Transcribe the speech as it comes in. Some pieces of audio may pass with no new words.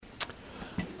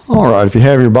All right, if you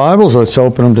have your Bibles, let's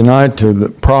open them tonight to the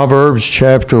Proverbs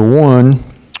chapter 1,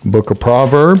 book of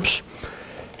Proverbs.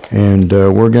 And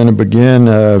we're going to begin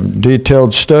a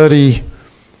detailed study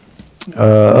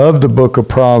of the book of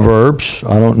Proverbs.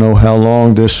 I don't know how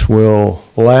long this will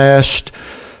last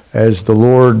as the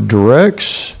Lord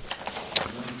directs,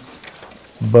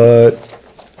 but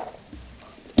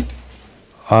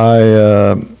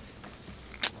I'm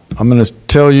going to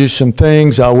tell you some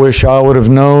things I wish I would have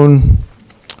known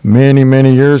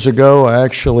many years ago,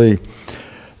 actually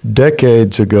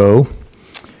decades ago.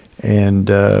 And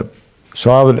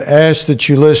so I would ask that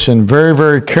you listen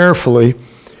very carefully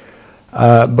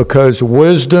because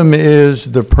wisdom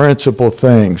is the principal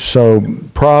thing. So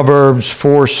Proverbs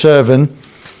 4:7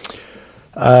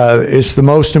 is the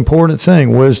most important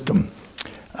thing, wisdom.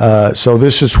 So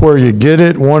this is where you get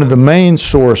it, one of the main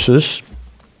sources.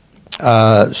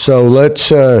 So let's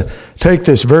take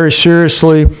this very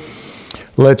seriously.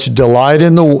 Let's delight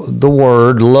in the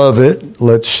Word, love it.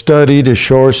 Let's study to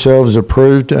show ourselves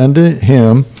approved unto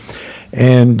Him.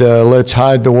 And let's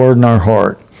hide the Word in our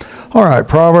heart. All right,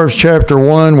 Proverbs chapter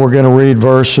 1, we're going to read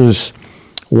verses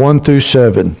 1 through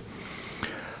 7.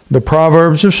 The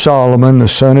Proverbs of Solomon, the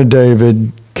son of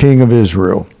David, king of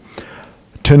Israel.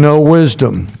 To know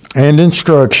wisdom and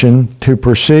instruction, to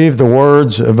perceive the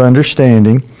words of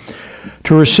understanding,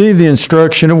 to receive the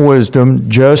instruction of wisdom,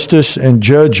 justice and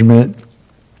judgment,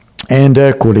 and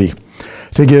equity,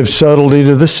 to give subtlety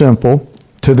to the simple,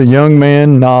 to the young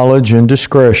man knowledge and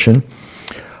discretion.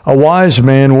 A wise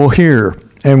man will hear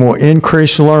and will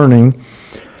increase learning,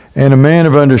 and a man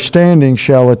of understanding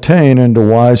shall attain unto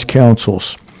wise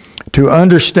counsels. To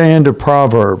understand a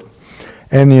proverb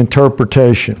and the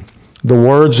interpretation, the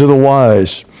words of the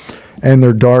wise and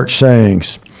their dark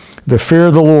sayings. The fear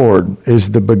of the Lord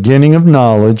is the beginning of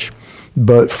knowledge,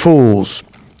 but fools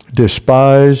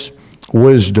despise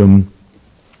wisdom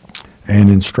and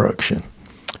instruction.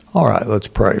 All right, let's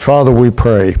pray. Father, we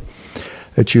pray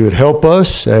that you would help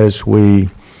us as we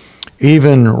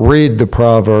even read the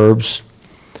Proverbs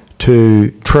to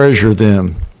treasure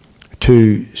them,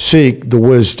 to seek the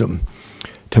wisdom,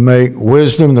 to make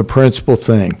wisdom the principal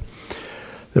thing,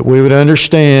 that we would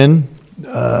understand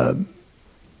the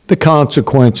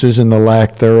consequences and the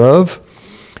lack thereof,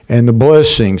 and the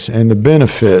blessings and the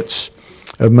benefits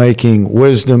of making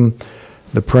wisdom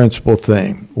the principal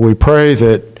thing. We pray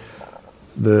that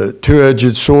the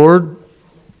two-edged sword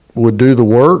would do the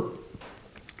work,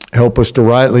 help us to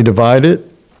rightly divide it.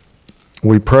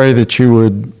 We pray that you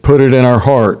would put it in our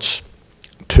hearts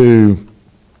to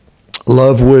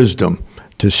love wisdom,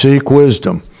 to seek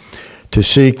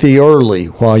thee early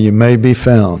while you may be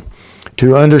found,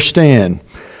 to understand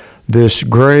this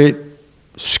great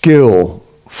skill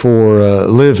for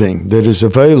living that is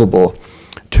available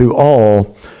to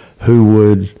all who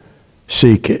would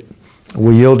seek it.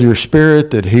 We yield to your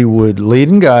Spirit that he would lead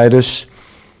and guide us,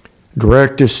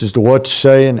 direct us as to what to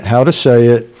say and how to say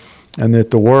it, and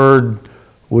that the word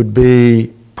would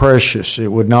be precious.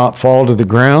 It would not fall to the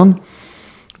ground,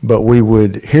 but we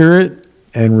would hear it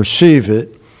and receive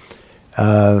it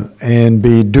and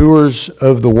be doers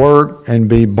of the work and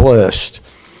be blessed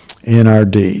in our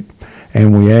deed.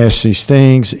 And we ask these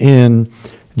things in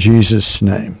Jesus'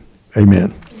 name.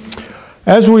 Amen.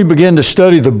 As we begin to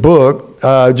study the book,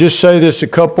 just say a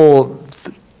couple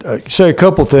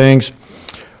things.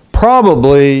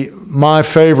 Probably my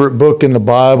favorite book in the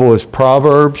Bible is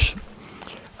Proverbs.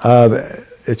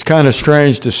 It's kind of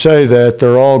strange to say that.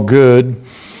 They're all good.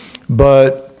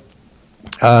 But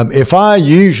if I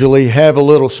usually have a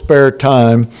little spare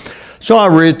time, so I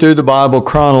read through the Bible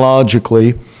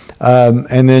chronologically,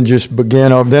 and then just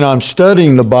begin over. Then I'm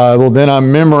studying the Bible. Then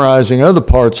I'm memorizing other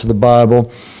parts of the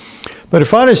Bible. But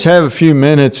if I just have a few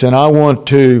minutes and I want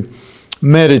to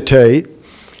meditate,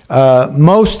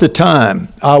 most of the time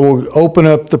I will open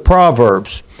up the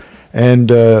Proverbs. And,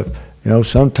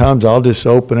 sometimes I'll just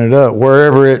open it up.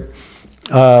 Wherever it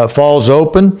falls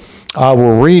open, I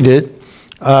will read it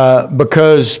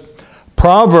because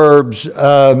Proverbs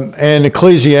and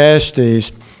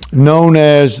Ecclesiastes, known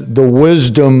as the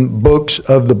wisdom books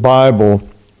of the Bible,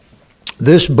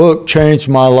 this book changed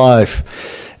my life.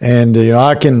 And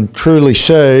I can truly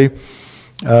say,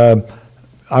 I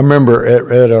remember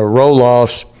at a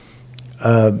Roloff's,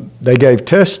 they gave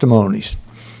testimonies,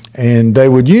 and they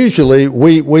would usually,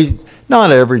 we not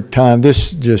every time,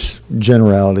 this is just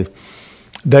generality,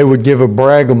 they would give a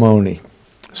braggamony.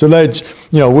 So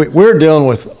we're dealing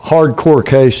with hardcore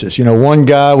cases. One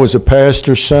guy was a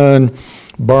pastor's son,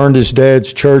 burned his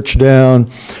dad's church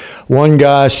down. One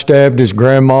guy stabbed his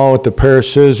grandma with a pair of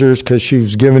scissors because she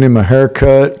was giving him a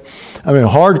haircut. I mean,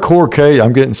 hardcore case.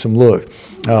 I'm getting some look.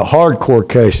 Hardcore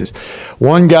cases.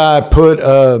 One guy put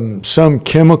some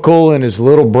chemical in his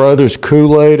little brother's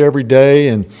Kool-Aid every day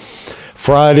and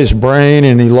fried his brain,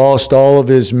 and he lost all of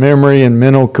his memory and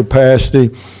mental capacity.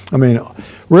 I mean,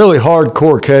 really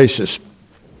hardcore cases.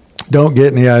 Don't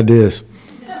get any ideas.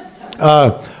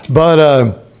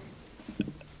 But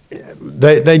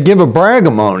they give a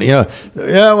braggamony.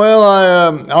 Yeah, well,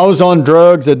 I was on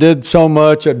drugs. I did so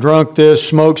much. I drunk this,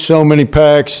 smoked so many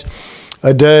packs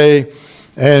a day,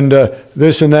 and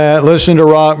this and that. Listened to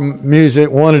rock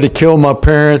music. Wanted to kill my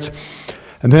parents,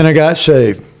 and then I got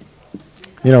saved.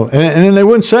 And then they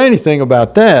wouldn't say anything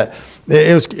about that.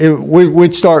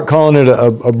 We'd start calling it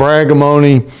a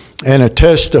braggamony and a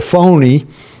testimony.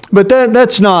 But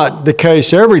that's not the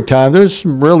case every time. There's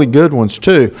some really good ones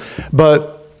too.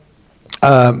 But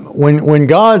when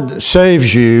God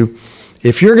saves you,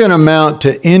 if you're going to amount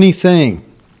to anything,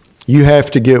 you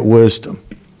have to get wisdom.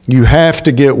 You have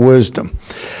to get wisdom.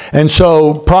 And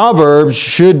so Proverbs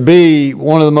should be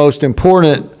one of the most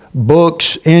important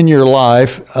books in your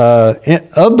life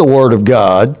of the Word of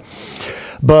God.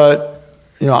 But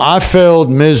I failed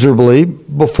miserably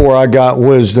before I got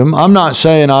wisdom. I'm not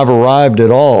saying I've arrived at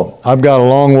all. I've got a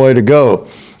long way to go.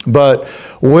 But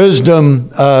wisdom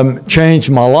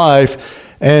changed my life,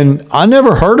 and I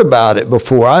never heard about it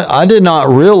before. I did not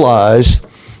realize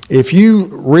if you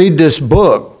read this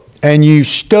book and you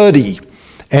study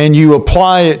and you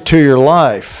apply it to your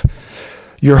life,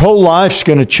 your whole life's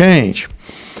going to change.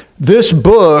 This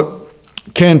book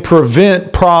can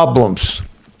prevent problems.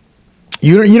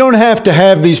 You don't have to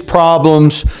have these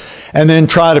problems and then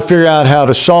try to figure out how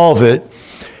to solve it.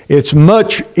 It's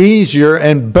much easier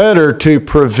and better to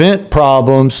prevent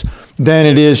problems than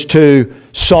it is to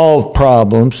solve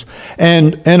problems.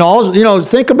 And also,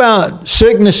 think about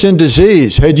sickness and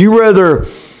disease. Had you rather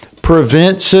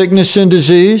prevent sickness and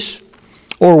disease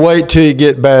or wait till you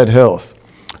get bad health?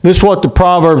 This is what the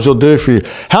Proverbs will do for you.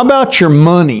 How about your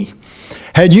money?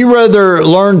 Had you rather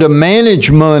learn to manage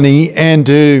money and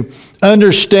to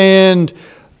understand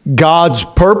God's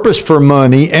purpose for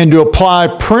money and to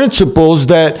apply principles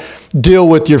that deal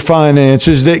with your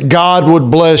finances, that God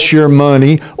would bless your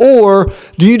money? Or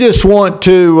do you just want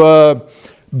to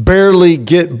barely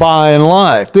get by in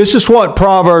life? This is what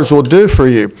Proverbs will do for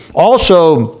you.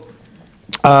 Also,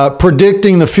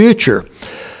 predicting the future.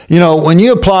 When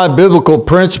you apply biblical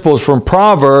principles from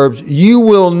Proverbs, you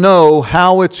will know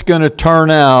how it's going to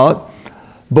turn out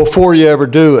before you ever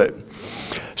do it.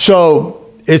 So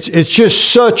it's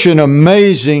just such an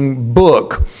amazing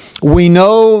book. We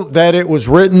know that it was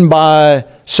written by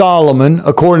Solomon,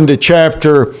 according to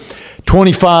chapter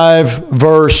 25,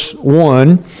 verse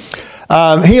 1.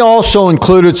 He also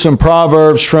included some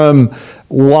proverbs from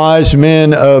wise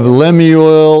men of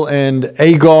Lemuel and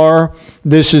Agar.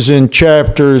 This is in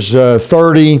chapters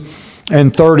 30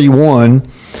 and 31.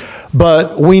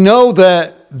 But we know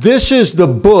that this is the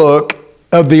book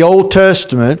of the Old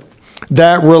Testament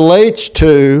that relates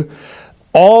to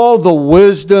all the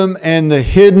wisdom and the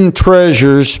hidden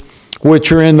treasures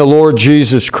which are in the Lord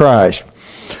Jesus Christ.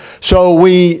 So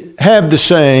we have the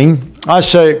saying, I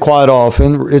say it quite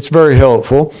often, it's very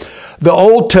helpful. The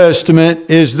Old Testament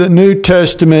is the New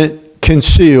Testament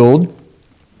concealed.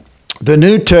 The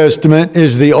New Testament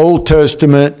is the Old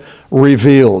Testament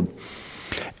revealed.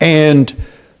 And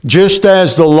just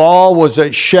as the law was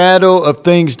a shadow of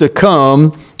things to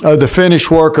come, of the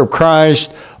finished work of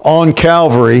Christ on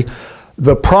Calvary,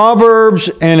 the Proverbs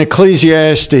and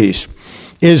Ecclesiastes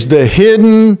is the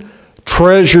hidden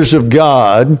treasures of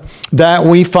God that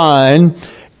we find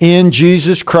in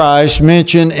Jesus Christ,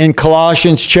 mentioned in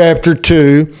Colossians chapter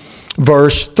 2,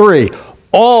 verse 3.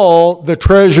 All the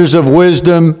treasures of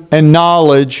wisdom and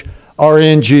knowledge are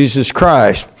in Jesus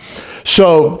Christ.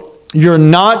 So you're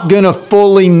not going to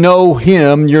fully know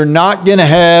Him. You're not going to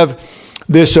have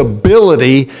this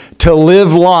ability to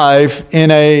live life in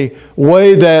a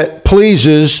way that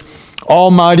pleases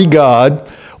Almighty God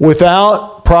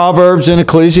without Proverbs and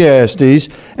Ecclesiastes,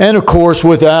 and of course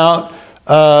without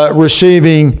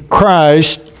receiving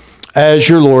Christ as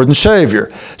your Lord and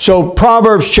Savior. So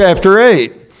Proverbs chapter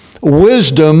 8,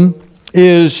 wisdom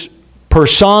is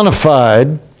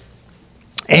personified,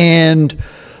 and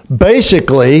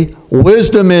basically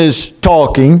wisdom is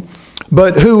talking,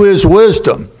 but who is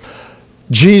wisdom?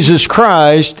 Jesus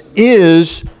Christ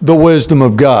is the wisdom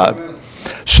of God.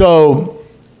 So,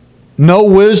 no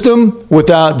wisdom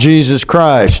without Jesus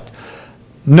Christ.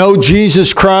 No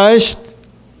Jesus Christ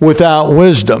without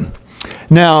wisdom.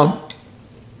 Now,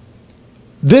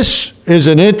 this is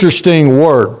an interesting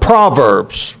word,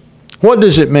 Proverbs. What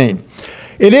does it mean?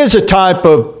 It is a type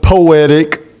of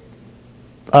poetic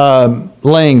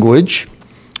language.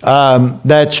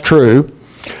 That's true.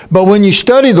 But when you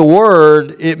study the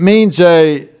word, it means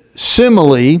a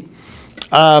simile,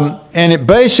 and it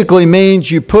basically means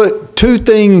you put two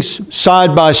things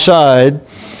side by side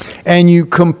and you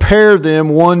compare them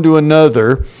one to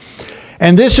another.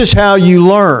 And this is how you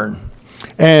learn.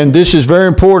 And this is very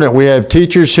important. We have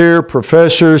teachers here,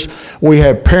 professors, we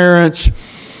have parents.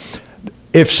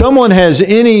 If someone has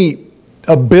any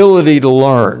ability to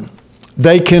learn,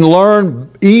 they can learn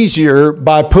easier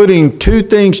by putting two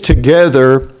things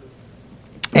together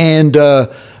and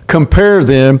compare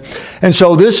them. And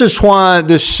so this is why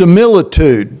this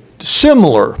similitude,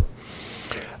 similar.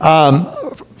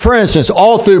 For instance,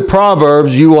 all through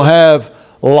Proverbs, you will have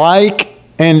like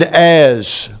and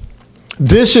as.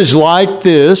 This is like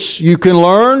this. You can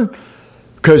learn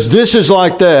because this is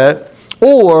like that.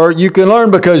 Or you can learn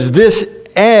because this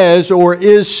as or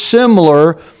is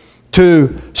similar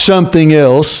to something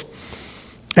else.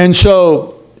 And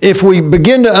so if we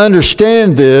begin to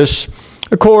understand this,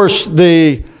 of course,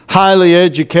 the highly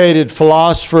educated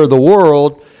philosopher of the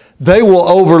world, they will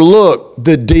overlook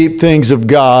the deep things of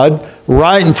God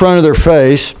right in front of their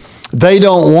face. They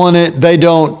don't want it. They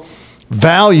don't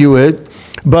value it.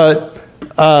 But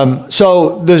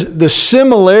so the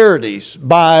similarities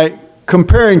by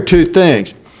comparing two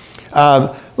things.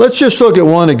 Let's just look at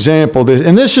one example.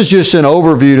 And this is just an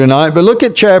overview tonight, but look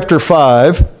at chapter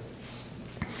 5.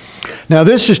 Now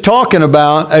this is talking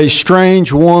about a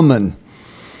strange woman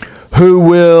who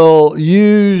will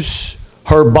use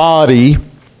her body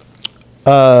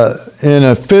in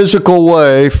a physical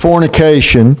way,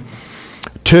 fornication,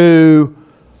 to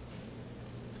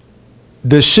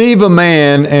deceive a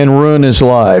man and ruin his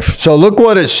life. So look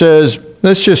what it says.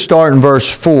 Let's just start in verse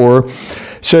 4.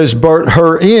 It says, but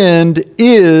her end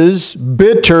is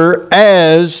bitter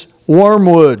as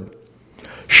wormwood,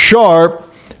 sharp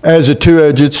as a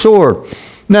two-edged sword.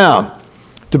 Now,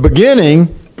 the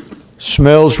beginning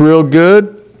smells real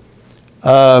good,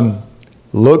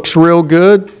 looks real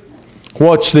good.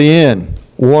 What's the end?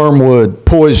 Wormwood,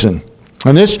 poison.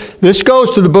 And this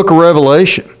goes to the book of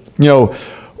Revelation. You know,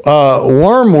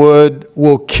 wormwood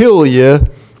will kill you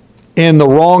in the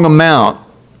wrong amount.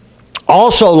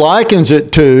 Also likens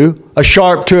it to a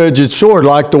sharp two-edged sword,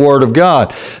 like the Word of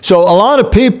God. So a lot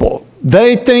of people,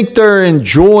 they think they're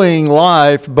enjoying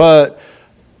life, but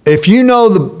if you know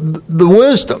the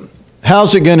wisdom,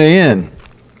 how's it going to end?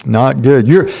 Not good.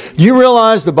 You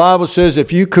realize the Bible says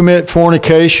if you commit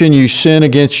fornication, you sin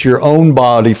against your own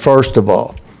body, first of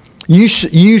all.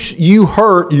 You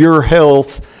hurt your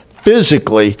health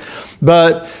physically,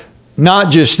 but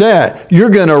not just that. You're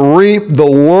going to reap the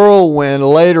whirlwind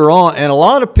later on. And a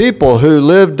lot of people who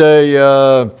lived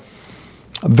a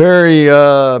very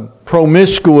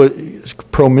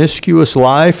promiscuous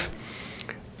life,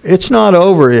 it's not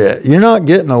over yet. You're not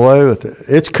getting away with it.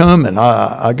 It's coming.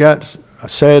 I got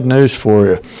sad news for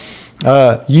you.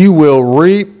 You will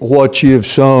reap what you've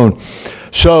sown.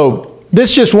 So this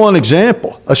is just one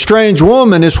example. A strange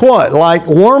woman is what? Like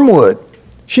wormwood.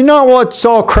 She's not what's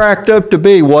all cracked up to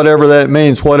be, whatever that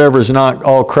means, whatever's not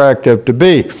all cracked up to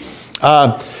be.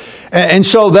 And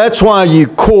so that's why you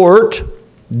court,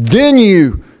 then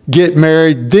you get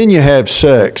married, then you have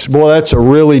sex. Boy, that's a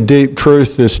really deep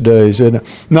truth these days, isn't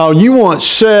it? No, you want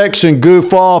sex and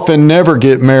goof off and never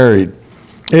get married.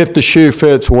 If the shoe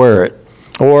fits, wear it.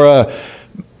 Or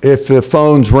if the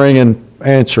phone's ringing,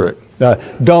 answer it.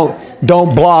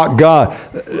 Don't block God.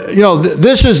 You know,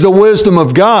 this is the wisdom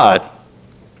of God.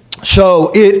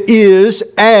 So it is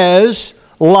as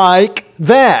like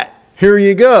that. Here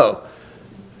you go.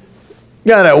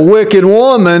 Got a wicked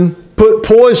woman, put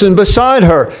poison beside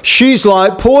her. She's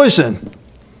like poison.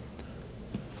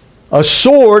 A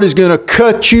sword is going to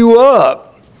cut you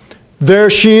up. There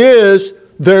she is.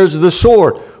 There's the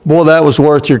sword. Boy, that was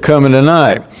worth your coming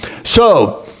tonight.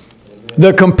 So,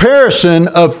 the comparison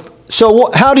of, so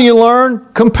how do you learn?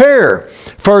 Compare.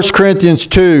 1 Corinthians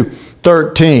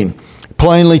 2:13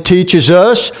 plainly teaches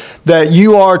us that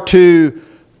you are to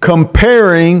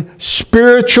comparing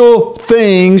spiritual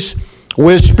things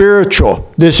with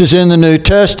spiritual. This is in the New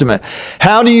Testament.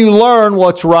 How do you learn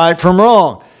what's right from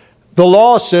wrong? The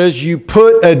law says you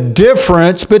put a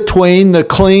difference between the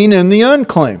clean and the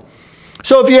unclean.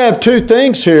 So if you have two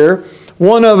things here,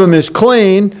 one of them is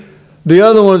clean, the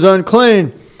other one is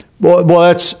unclean, well,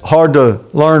 that's hard to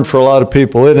learn for a lot of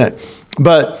people, isn't it?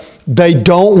 But they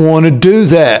don't want to do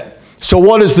that. So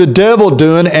what is the devil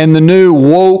doing and the new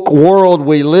woke world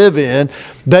we live in?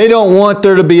 They don't want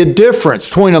there to be a difference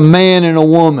between a man and a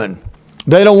woman.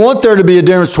 They don't want there to be a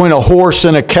difference between a horse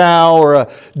and a cow or a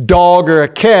dog or a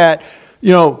cat.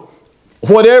 You know,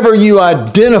 whatever you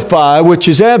identify, which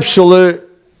is absolute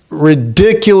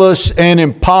ridiculous and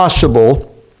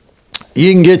impossible,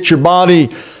 you can get your body,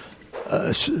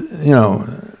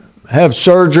 have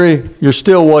surgery, you're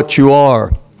still what you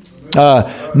are.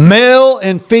 Male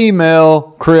and female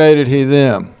created he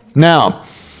them. Now,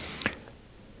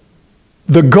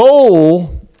 the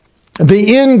goal,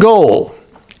 the end goal,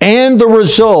 and the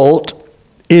result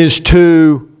is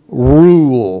to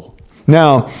rule.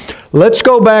 Now, let's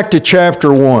go back to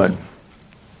chapter 1.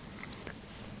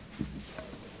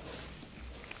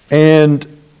 And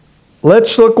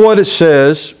let's look what it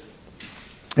says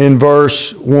in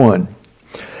verse 1.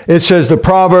 It says, the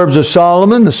Proverbs of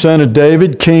Solomon, the son of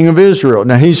David, king of Israel.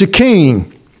 Now, he's a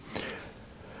king.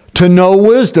 To know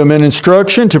wisdom and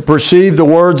instruction, to perceive the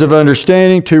words of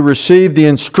understanding, to receive the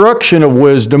instruction of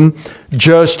wisdom,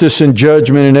 justice and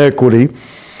judgment and equity,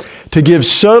 to give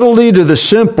subtlety to the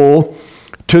simple,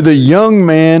 to the young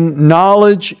man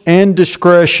knowledge and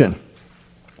discretion.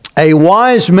 A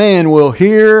wise man will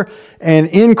hear and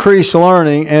increase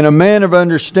learning, and a man of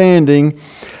understanding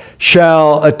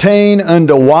shall attain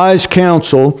unto wise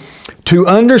counsel, to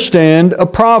understand a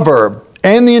proverb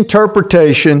and the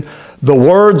interpretation, the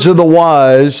words of the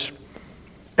wise,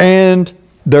 and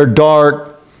their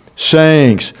dark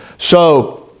sayings.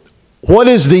 So, what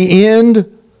is the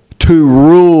end? To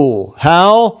rule.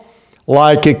 How?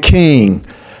 Like a king.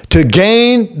 To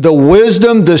gain the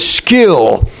wisdom, the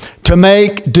skill to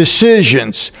make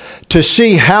decisions, to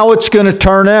see how it's going to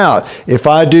turn out. If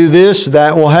I do this,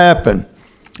 that will happen.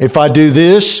 If I do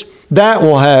this, that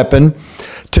will happen.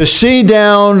 To see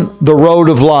down the road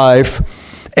of life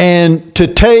and to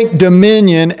take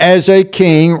dominion as a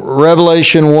king.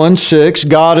 Revelation 1:6,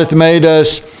 God hath made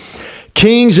us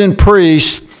kings and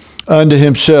priests unto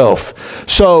himself.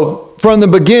 So from the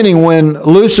beginning, when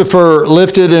Lucifer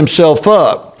lifted himself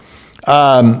up,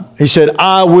 he said,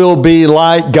 I will be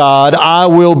like God. I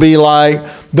will be like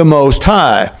the Most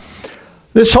High.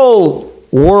 This whole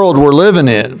world we're living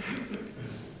in,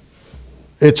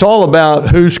 it's all about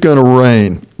who's going to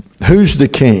reign, who's the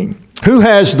king, who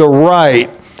has the right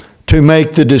to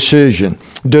make the decision.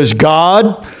 Does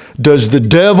God, does the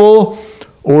devil,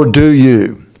 or do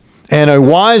you? And a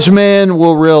wise man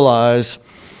will realize,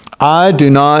 I do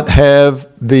not have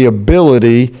the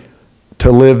ability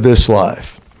to live this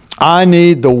life. I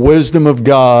need the wisdom of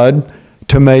God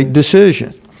to make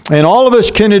decisions. And all of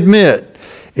us can admit,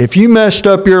 if you messed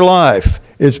up your life,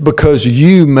 it's because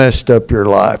you messed up your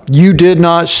life. You did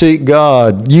not seek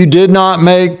God. You did not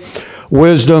make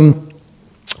wisdom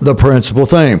the principal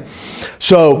thing.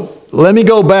 So let me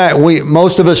go back.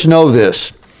 Most of us know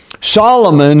this.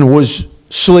 Solomon was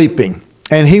sleeping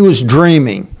and he was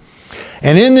dreaming.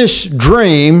 And in this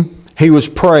dream, he was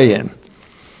praying.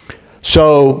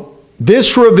 So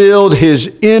this revealed his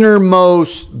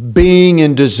innermost being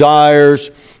and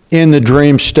desires in the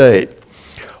dream state.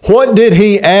 What did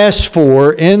he ask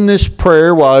for in this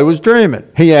prayer while he was dreaming?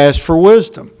 He asked for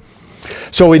wisdom.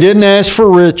 So he didn't ask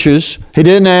for riches. He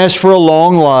didn't ask for a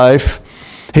long life.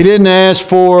 He didn't ask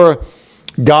for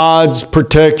God's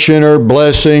protection or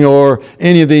blessing or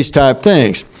any of these type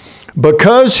things.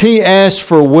 Because he asked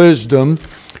for wisdom,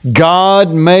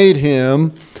 God made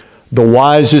him the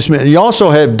wisest man. You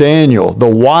also have Daniel, the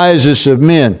wisest of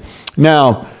men.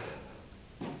 Now,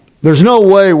 there's no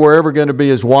way we're ever going to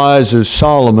be as wise as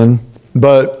Solomon,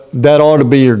 but that ought to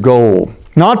be your goal.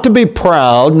 Not to be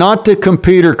proud, not to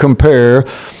compete or compare.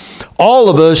 All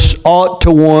of us ought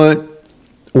to want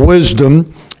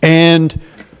wisdom, and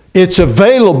it's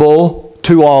available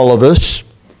to all of us.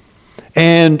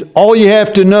 And all you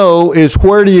have to know is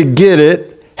where do you get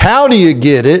it, how do you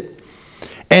get it,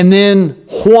 and then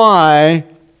why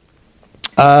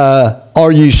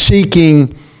are you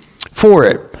seeking for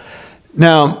it.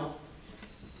 Now,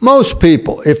 most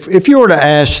people, if you were to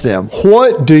ask them,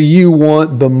 what do you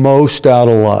want the most out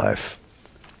of life?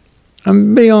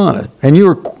 Be honest. And you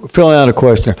were filling out a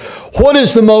questionnaire. What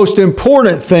is the most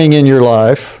important thing in your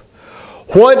life?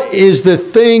 What is the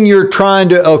thing you're trying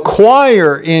to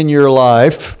acquire in your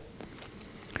life?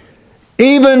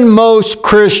 Even most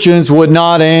Christians would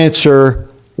not answer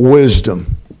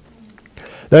wisdom.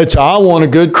 That's, I want a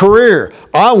good career.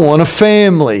 I want a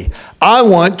family. I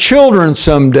want children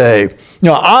someday.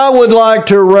 Now, I would like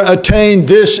to attain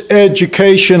this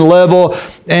education level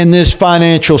and this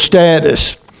financial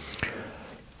status.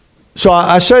 So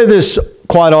I say this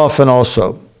quite often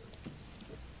also.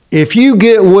 If you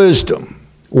get wisdom,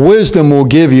 wisdom will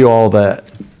give you all that.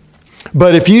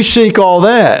 But if you seek all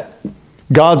that,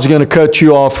 God's going to cut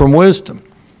you off from wisdom.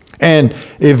 And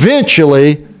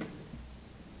eventually,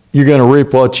 you're going to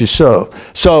reap what you sow.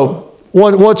 So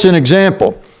what's an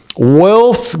example?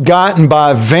 wealth gotten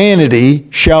by vanity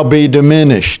shall be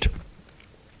diminished.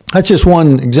 That's just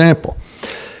one example.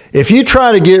 If you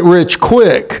try to get rich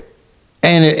quick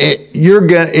and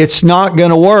it's not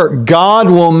going to work, God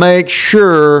will make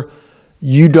sure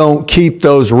you don't keep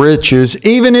those riches.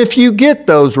 Even if you get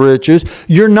those riches,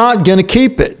 you're not going to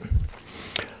keep it.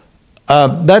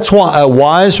 That's why a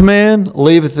wise man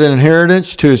leaveth an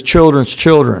inheritance to his children's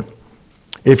children.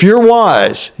 If you're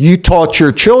wise, you taught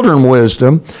your children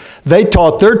wisdom, they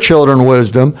taught their children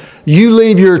wisdom, you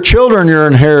leave your children your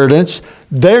inheritance,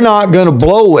 they're not going to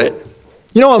blow it.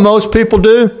 You know what most people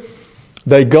do?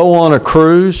 They go on a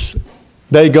cruise,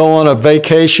 they go on a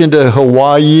vacation to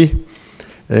Hawaii,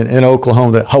 in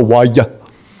Oklahoma, Hawaii.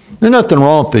 There's nothing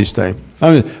wrong with these things.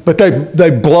 But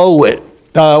they blow it.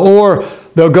 Or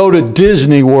they'll go to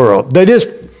Disney World. They just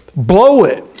blow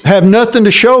it, have nothing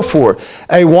to show for it.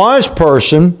 A wise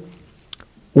person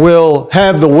will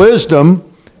have the wisdom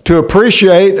to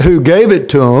appreciate who gave it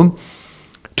to them,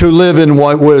 to live in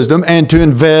wisdom, and to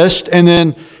invest, and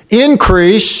then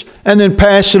increase, and then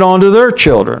pass it on to their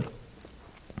children.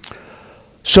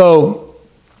 So,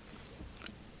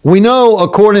 we know,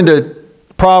 according to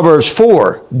Proverbs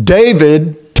 4,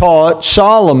 David taught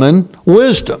Solomon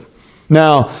wisdom.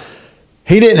 Now,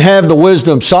 he didn't have the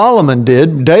wisdom Solomon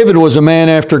did. David was a man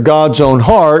after God's own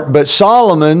heart, but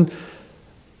Solomon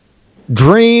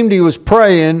dreamed, he was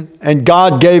praying, and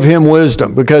God gave him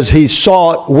wisdom because he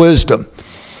sought wisdom.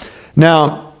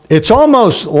 Now, it's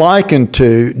almost likened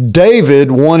to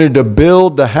David wanted to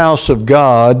build the house of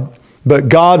God, but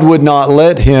God would not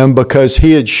let him because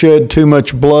he had shed too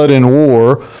much blood in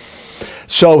war.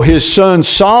 So his son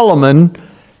Solomon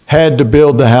had to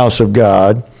build the house of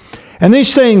God. And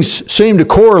these things seem to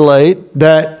correlate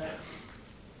that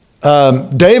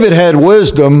David had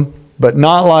wisdom, but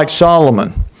not like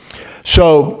Solomon.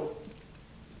 So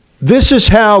this is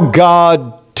how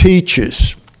God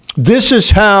teaches. This is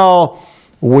how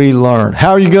we learn. How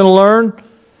are you going to learn?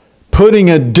 Putting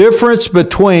a difference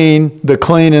between the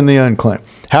clean and the unclean.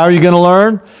 How are you going to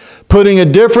learn? Putting a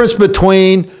difference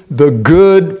between the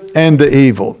good and the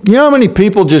evil. You know how many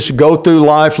people just go through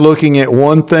life looking at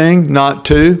one thing, not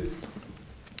two?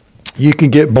 You can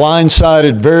get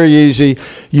blindsided very easy.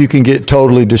 You can get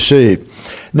totally deceived.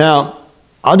 Now,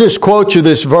 I'll just quote you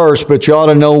this verse, but you ought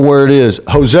to know where it is.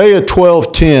 Hosea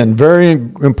 12:10, very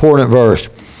important verse.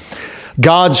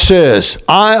 God says,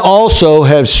 I also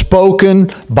have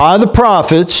spoken by the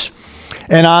prophets,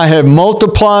 and I have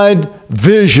multiplied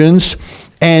visions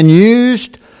and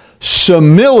used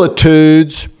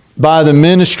similitudes by the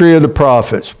ministry of the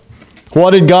prophets.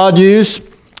 What did God use?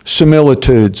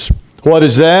 Similitudes. What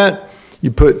is that?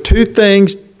 You put two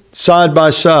things side by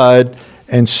side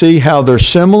and see how they're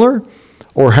similar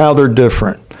or how they're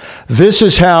different. This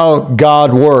is how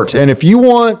God works. And if you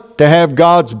want to have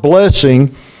God's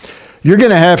blessing, you're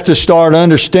going to have to start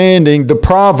understanding the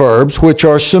Proverbs, which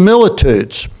are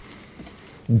similitudes.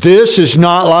 This is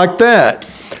not like that.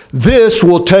 This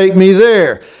will take me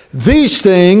there. These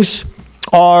things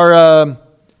are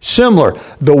similar.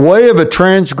 The way of a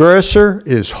transgressor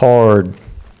is hard.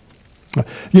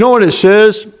 You know what it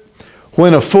says?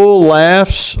 When a fool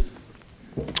laughs,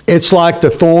 it's like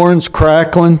the thorns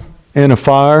crackling in a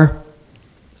fire.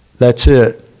 That's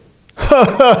it.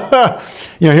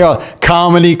 You know, here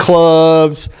comedy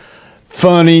clubs,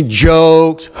 funny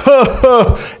jokes.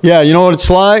 Yeah, you know what it's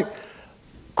like?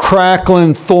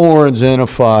 Crackling thorns in a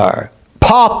fire.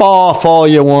 Pop off all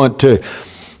you want to.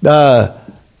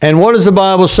 And what does the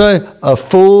Bible say? A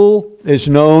fool is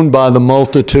known by the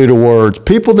multitude of words.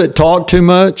 People that talk too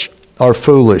much are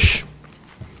foolish.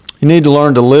 You need to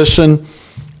learn to listen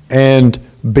and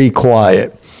be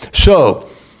quiet. So,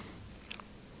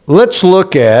 let's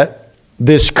look at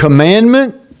this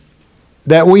commandment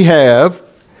that we have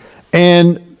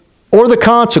or the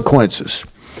consequences.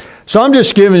 So I'm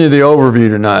just giving you the overview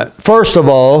tonight. First of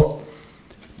all,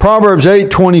 Proverbs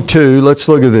 8:22, let's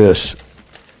look at this.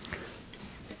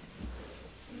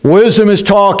 Wisdom is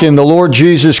talking, the Lord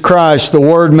Jesus Christ, the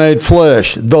Word made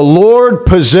flesh. The Lord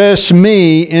possessed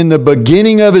me in the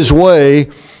beginning of His way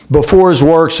before His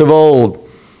works of old.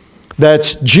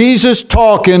 That's Jesus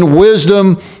talking,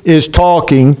 wisdom is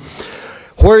talking.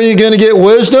 Where are you going to get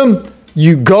wisdom?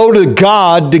 You go to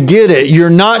God to get it.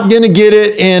 You're not going to get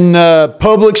it in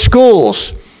public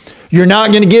schools. You're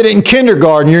not going to get it in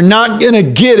kindergarten. You're not going to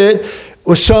get it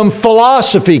with some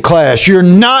philosophy class. You're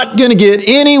not going to get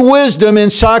any wisdom in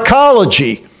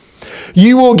psychology.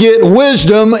 You will get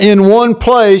wisdom in one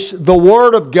place, the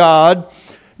Word of God,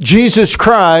 Jesus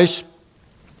Christ,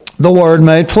 the Word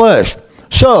made flesh.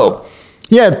 So,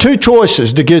 you have two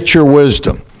choices to get your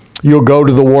wisdom. You'll go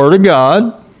to the Word of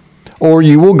God, or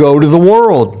you will go to the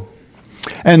world.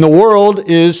 And the world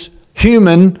is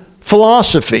human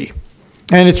philosophy.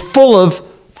 And it's full of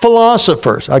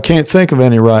philosophers. I can't think of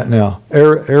any right now.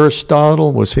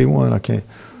 Aristotle, was he one?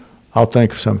 I'll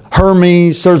think of some.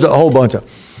 Hermes, there's a whole bunch of.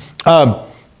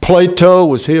 Plato,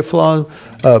 was he a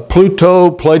philosopher?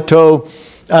 Plato.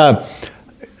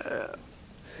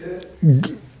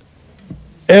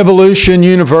 Evolution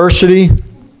University.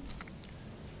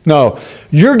 No,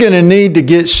 you're going to need to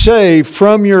get saved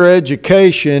from your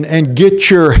education and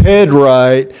get your head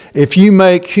right if you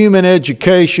make human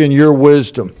education your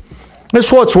wisdom.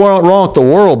 That's what's wrong with the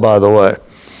world, by the way.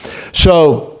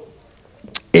 So,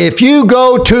 if you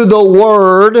go to the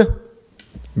Word,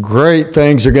 great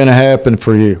things are going to happen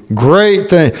for you. Great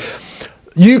things.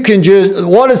 You can just,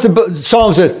 what does the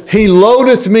Psalm say? He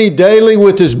loadeth me daily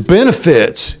with His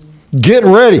benefits. Get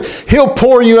ready. He'll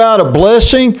pour you out a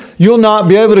blessing. You'll not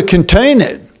be able to contain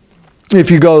it if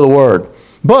you go to the Word.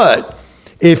 But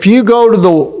if you go to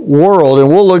the world, and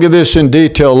we'll look at this in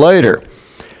detail later,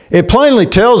 it plainly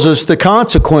tells us the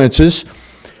consequences.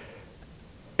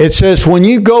 It says when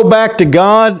you go back to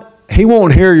God, He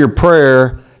won't hear your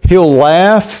prayer. He'll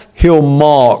laugh. He'll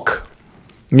mock.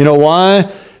 You know why?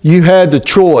 You had the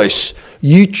choice.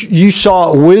 You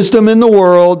sought wisdom in the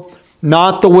world,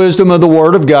 not the wisdom of the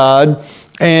Word of God.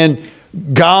 And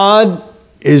God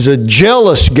is a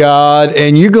jealous God,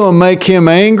 and you're going to make Him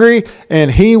angry,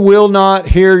 and He will not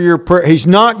hear your prayer. He's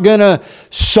not going to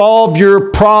solve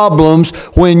your problems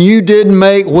when you didn't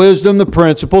make wisdom the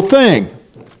principal thing.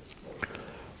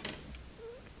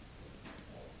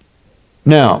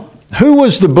 Now, who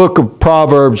was the book of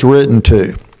Proverbs written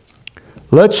to?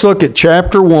 Let's look at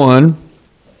chapter 1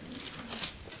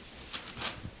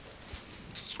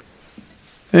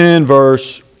 and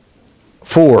verse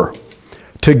 4.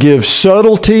 To give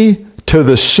subtlety to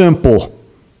the simple,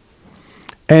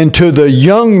 and to the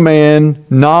young man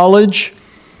knowledge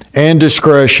and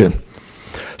discretion.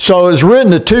 So it's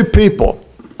written to two people,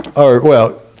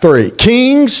 three.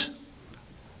 Kings.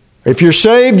 If you're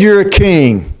saved, you're a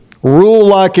king. Rule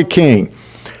like a king.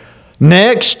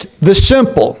 Next, the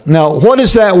simple. Now, what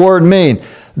does that word mean?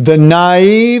 The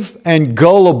naive and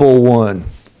gullible one.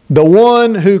 The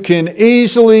one who can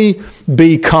easily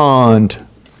be conned.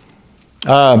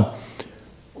 The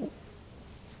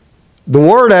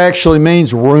word actually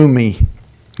means roomy.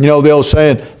 You know the old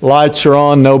saying, lights are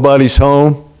on, nobody's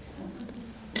home.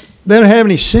 They don't have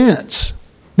any sense.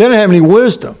 They don't have any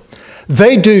wisdom.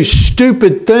 They do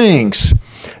stupid things.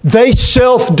 They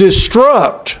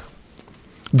self-destruct.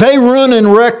 They run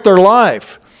and wreck their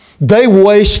life. They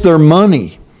waste their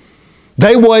money.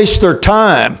 They waste their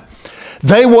time.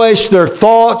 They waste their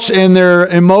thoughts and their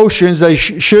emotions they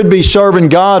should be serving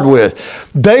God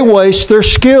with. They waste their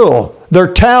skill,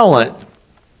 their talent.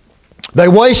 They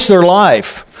waste their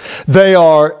life. They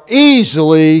are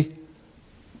easily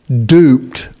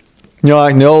duped. You know,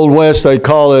 like in the Old West, they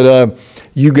call it,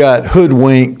 you got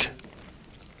hoodwinked.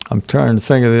 I'm trying to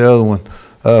think of the other one.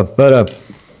 But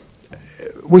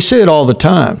we see it all the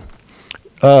time,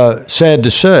 sad to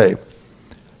say.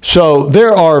 So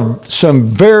there are some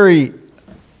very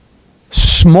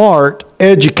smart,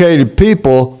 educated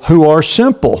people who are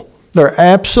simple. They're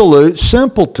absolute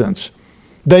simpletons.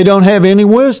 They don't have any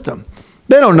wisdom.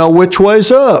 They don't know which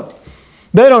way's up.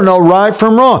 They don't know right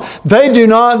from wrong. They do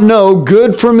not know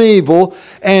good from evil.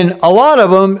 And a lot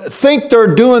of them think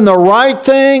they're doing the right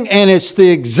thing, and it's the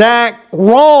exact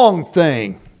wrong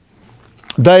thing.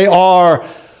 They are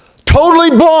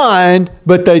totally blind,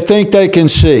 but they think they can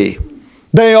see.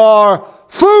 They are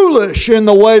foolish in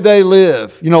the way they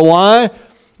live. You know why?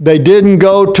 They didn't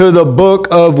go to the book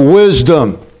of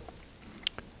wisdom.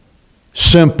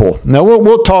 Simple. Now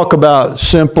we'll talk about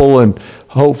simple and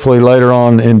hopefully later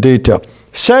on in detail.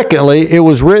 Secondly, it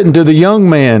was written to the young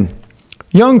man,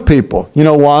 young people. You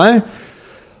know why?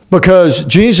 Because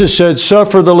Jesus said,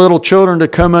 suffer the little children to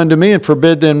come unto me and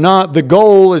forbid them not. The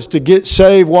goal is to get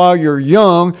saved while you're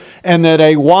young, and that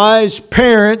a wise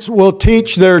parent will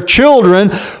teach their children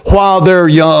while they're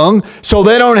young so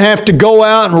they don't have to go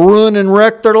out and ruin and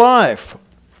wreck their life.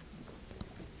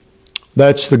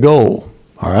 That's the goal.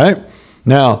 All right?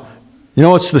 Now, you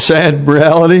know what's the sad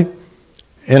reality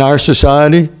in our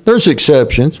society? There's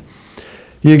exceptions.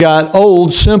 You got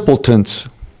old simpletons.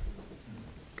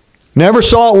 Never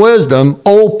sought wisdom,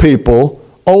 old people,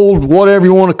 old whatever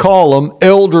you want to call them,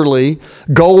 elderly,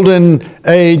 golden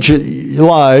age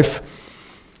life,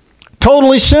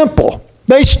 totally simple.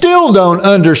 They still don't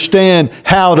understand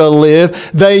how to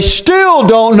live. They still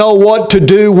don't know what to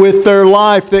do with their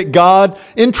life that God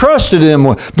entrusted them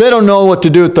with. They don't know what to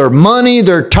do with their money,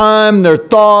 their time, their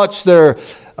thoughts, their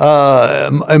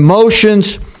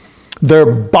emotions, their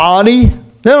body.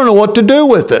 They don't know what to do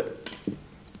with it.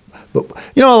 But,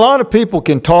 you know, a lot of people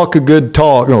can talk a good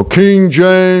talk. You know, King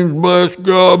James, bless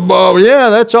God, Bob. Yeah,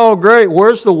 that's all great.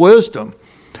 Where's the wisdom?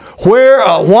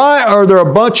 Why are there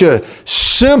a bunch of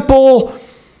simple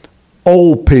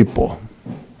old people?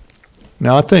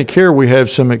 Now, I think here we have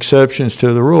some exceptions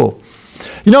to the rule.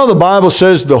 You know, the Bible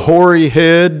says the hoary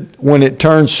head, when it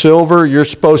turns silver, you're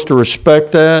supposed to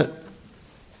respect that.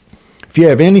 If you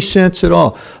have any sense at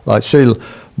all, like see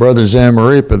Brother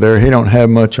Zamaripa there, he don't have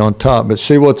much on top. But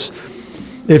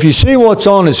if you see what's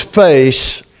on his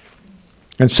face,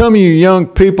 and some of you young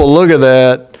people look at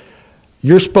that,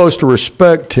 you're supposed to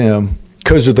respect him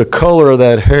because of the color of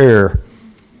that hair.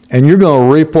 And you're going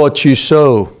to reap what you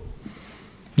sow.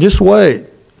 Just wait.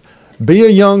 Be a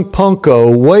young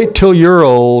punko. Wait till you're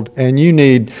old and you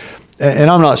need,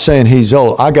 and I'm not saying he's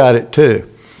old. I got it too.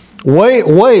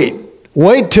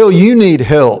 Wait till you need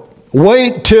help.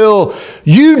 Wait till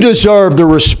you deserve the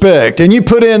respect. And you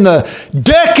put in the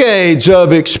decades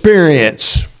of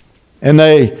experience and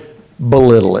they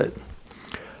belittle it.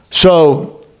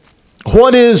 So,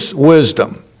 what is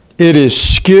wisdom? It is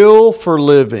skill for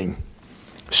living.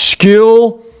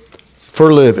 Skill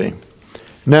for living.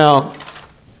 Now,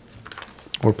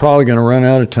 we're probably going to run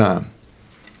out of time.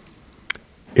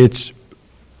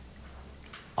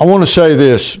 I want to say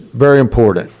this, very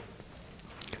important.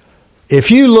 If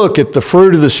you look at the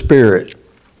fruit of the Spirit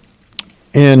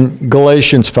in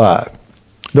Galatians 5,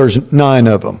 there's 9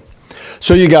 of them.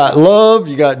 So you got love,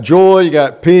 you got joy, you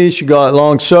got peace, you got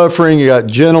long-suffering, you got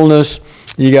gentleness,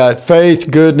 you got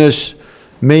faith, goodness,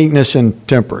 meekness, and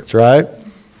temperance, right?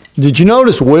 Did you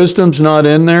notice wisdom's not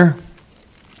in there?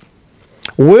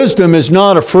 Wisdom is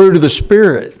not a fruit of the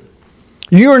Spirit.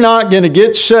 You're not going to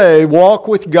get saved, walk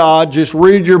with God, just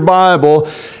read your Bible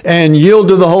and yield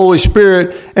to the Holy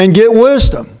Spirit and get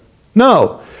wisdom.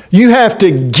 No. You have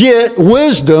to get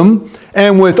wisdom,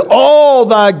 and with all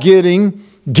thy getting,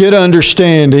 get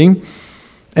understanding.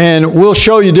 And we'll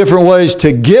show you different ways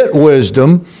to get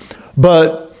wisdom.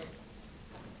 But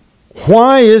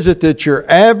why is it that your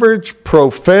average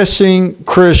professing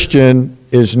Christian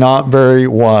is not very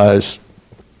wise?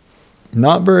 A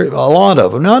lot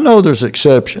of them. Now, I know there's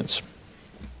exceptions,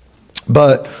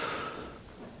 but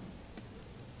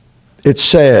it's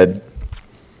sad.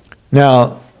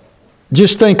 Now,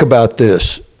 just think about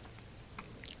this.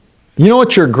 You know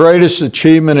what your greatest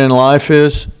achievement in life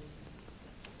is?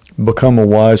 Become a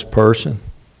wise person.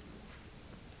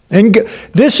 And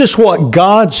this is what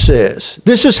God says.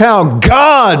 This is how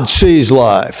God sees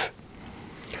life.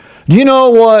 Do you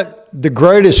know what the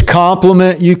greatest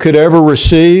compliment you could ever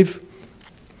receive?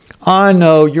 I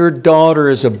know your daughter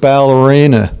is a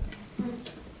ballerina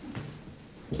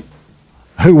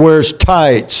who wears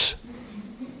tights.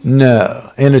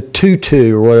 No. And a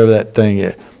tutu or whatever that thing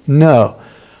is. No.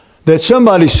 That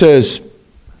somebody says,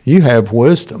 you have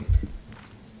wisdom.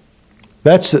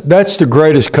 That's the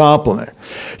greatest compliment.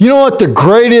 You know what the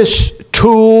greatest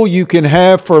tool you can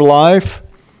have for life?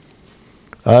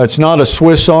 It's not a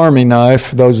Swiss Army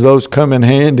knife. Those come in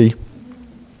handy.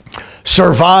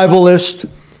 Survivalist.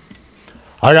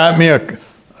 I got me a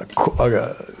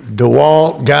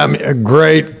DeWalt, got me a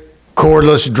great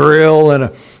cordless drill.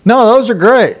 No, those are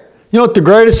great. You know what the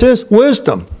greatest is?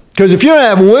 Wisdom. Because if you don't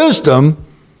have wisdom,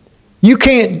 you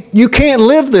can't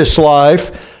live this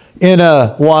life in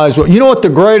a wise way. You know what the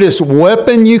greatest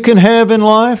weapon you can have in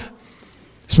life?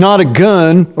 It's not a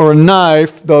gun or a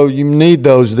knife, though you need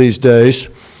those these days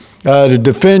to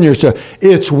defend yourself.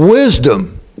 It's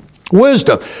wisdom.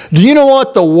 Wisdom. Do you know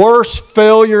what the worst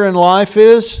failure in life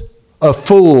is? A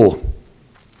fool.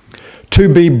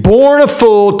 To be born a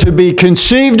fool, to be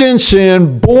conceived in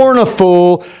sin, born a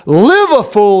fool, live a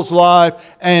fool's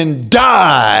life, and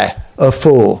die a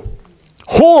fool.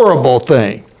 Horrible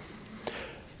thing.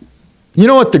 You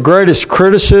know what the greatest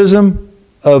criticism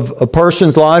of a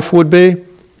person's life would be?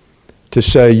 To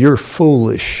say, you're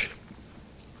foolish.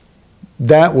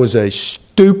 That was a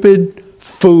stupid,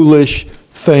 foolish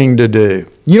thing to do.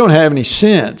 You don't have any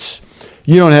sense.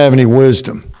 You don't have any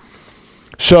wisdom.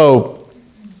 So,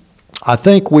 I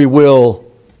think we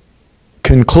will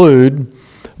conclude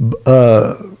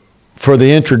for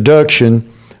the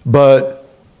introduction, but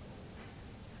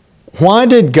why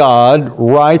did God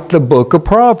write the book of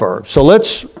Proverbs? So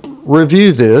let's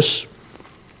review this.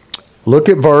 Look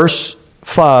at verse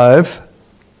 5.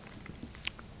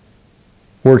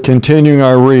 We're continuing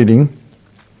our reading.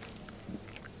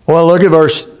 Well, look at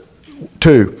verse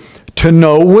 2. To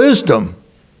know wisdom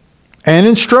and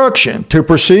instruction, to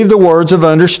perceive the words of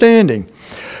understanding,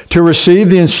 to receive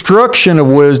the instruction of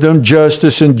wisdom,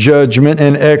 justice, and judgment,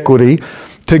 and equity,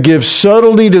 to give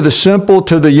subtlety to the simple,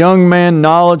 to the young man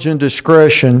knowledge and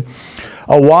discretion.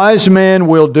 A wise man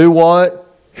will do what?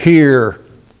 Hear.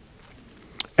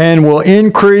 And will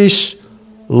increase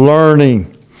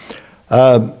learning.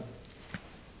 There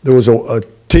was a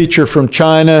teacher from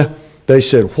China. They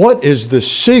said, what is the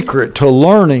secret to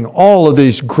learning all of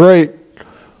these great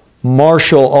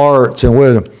martial arts and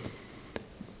wisdom?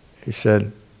 He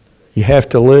said, you have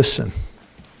to listen.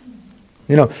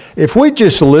 You know, if we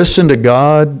just listen to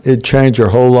God, it'd change our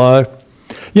whole life.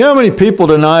 You know how many people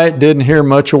tonight didn't hear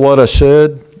much of what I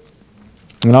said?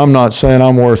 And I'm not saying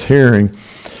I'm worth hearing.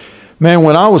 Man,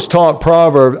 when I was taught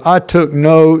Proverbs, I took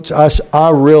notes. I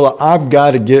realized I've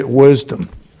got to get wisdom.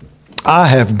 I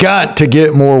have got to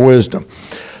get more wisdom.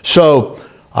 So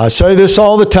I say this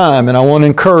all the time, and I want to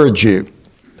encourage you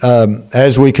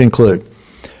as we conclude.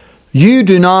 You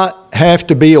do not have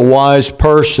to be a wise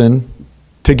person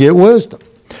to get wisdom.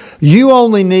 You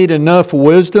only need enough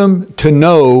wisdom to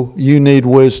know you need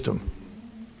wisdom.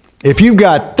 If you've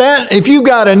got that, if you've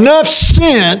got enough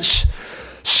sense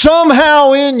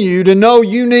somehow in you to know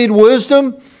you need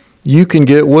wisdom, you can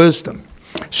get wisdom.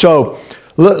 So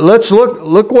let's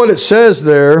look what it says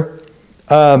there.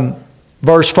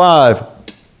 Verse 5.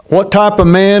 What type of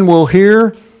man will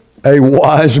hear? A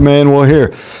wise man will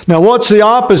hear. Now what's the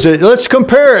opposite? Let's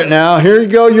compare it now. Here you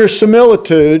go, your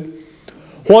similitude.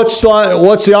 What's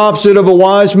the opposite of a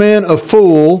wise man? A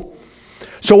fool.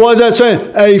 So what is that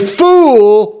saying? A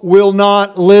fool will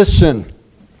not listen.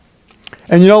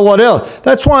 And you know what else?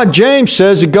 That's why James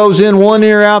says it goes in one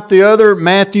ear, out the other.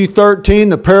 Matthew 13,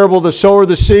 the parable of the sower of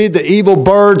the seed. The evil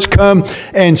birds come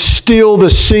and steal the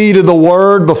seed of the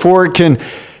word before it can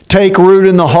take root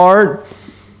in the heart.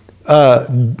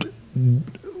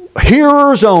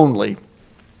 Hearers only.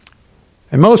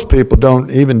 And most people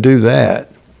don't even do that.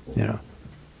 You know.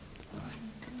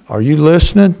 Are you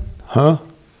listening? Huh?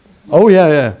 Oh,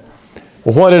 yeah.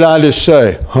 Well, what did I just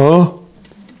say? Huh?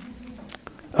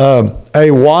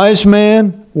 A wise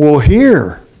man will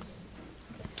hear.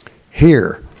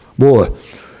 Hear. Boy.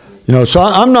 You know, so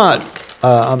I'm not,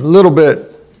 I'm a little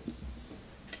bit,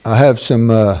 I have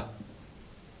some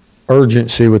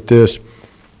urgency with this.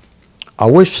 I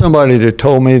wish somebody had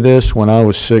told me this when I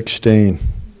was 16.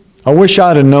 I wish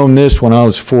I'd have known this when I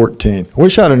was 14. I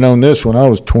wish I'd have known this when I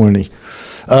was 20.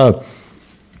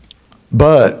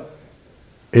 But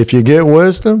if you get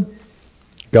wisdom,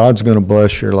 God's going to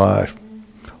bless your life.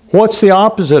 What's the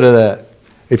opposite of that?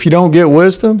 If you don't get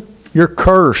wisdom, you're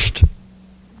cursed.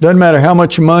 Doesn't matter how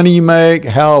much money you make,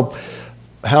 how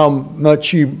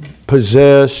much you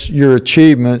possess, your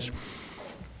achievements,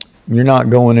 you're not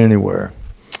going anywhere.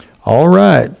 All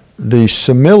right, the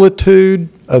similitude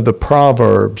of the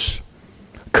Proverbs,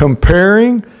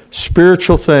 comparing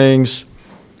spiritual things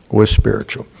with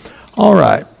spiritual. All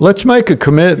right, let's make a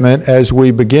commitment as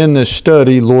we begin this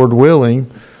study, Lord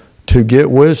willing, to get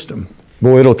wisdom.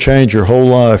 Boy, it'll change your whole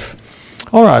life.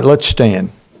 All right, let's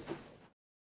stand.